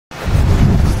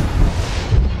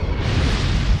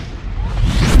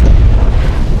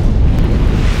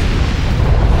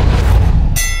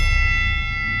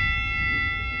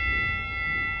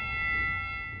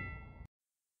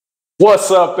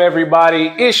What's up, everybody?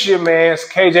 It's your man,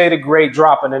 KJ the Great,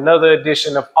 dropping another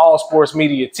edition of All Sports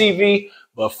Media TV.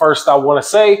 But first, I want to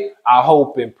say, I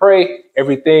hope and pray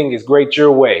everything is great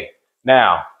your way.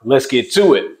 Now, let's get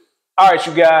to it. All right,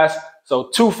 you guys. So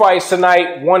 2 fights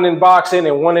tonight, 1 in boxing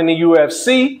and 1 in the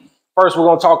UFC. First, we're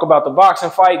going to talk about the boxing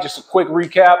fight. Just a quick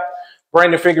recap.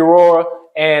 Brandon Figueroa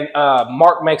and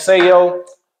Mark Magsayo.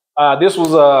 This was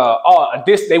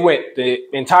they went the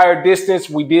entire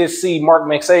distance. We did see Mark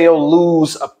Magsayo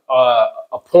lose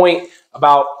a point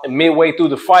about midway through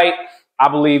the fight. I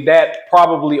believe that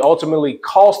probably ultimately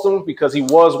cost him because he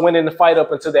was winning the fight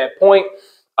up until that point.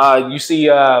 You see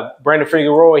Brandon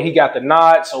Figueroa, he got the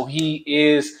nod, so he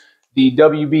is the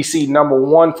WBC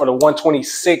 #1 for the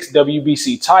 126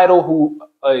 WBC title, who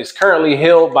is currently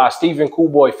held by Stephen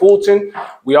Coolboy Fulton.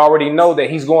 We already know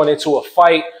that he's going into a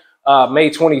fight May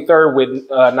 23rd with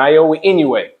Naoya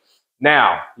Inoue.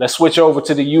 Now, let's switch over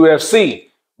to the UFC.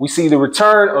 We see the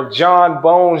return of John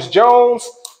Bones Jones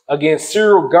against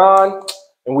CYRIL GANE.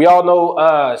 And we all know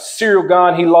CYRIL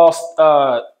GANE, he lost,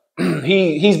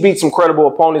 he's beat some credible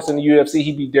opponents in the UFC.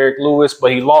 He beat Derek Lewis,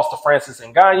 but he lost to Francis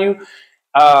Ngannou.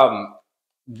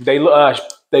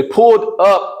 They pulled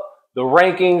up the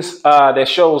rankings that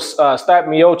shows Stipe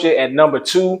Miocic at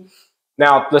 #2.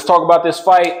 Now, let's talk about this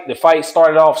fight. The fight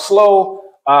started off slow.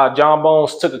 John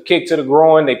Bones took a kick to the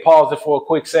groin. They paused it for a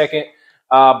quick second.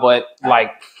 But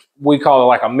like we call it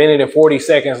like a minute and 40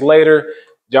 seconds later,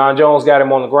 John Jones got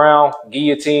him on the ground,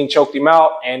 guillotine, choked him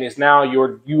out, and is now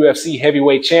your UFC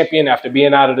heavyweight champion after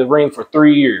being out of the ring for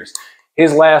 3 years.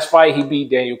 His last fight, he beat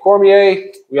Daniel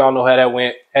Cormier. We all know how that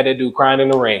went. Had that dude crying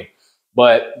in the ring.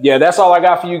 But yeah, that's all I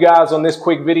got for you guys on this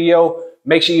quick video.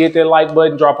 Make sure you hit that like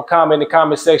button, drop a comment in the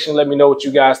comment section. Let me know what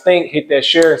you guys think. Hit that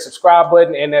share and subscribe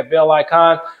button and that bell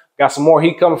icon. Got some more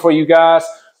heat coming for you guys.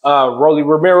 Rolly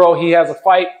Romero, he has a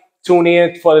fight. Tune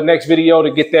in for the next video to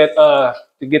get that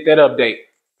update.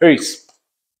 Peace.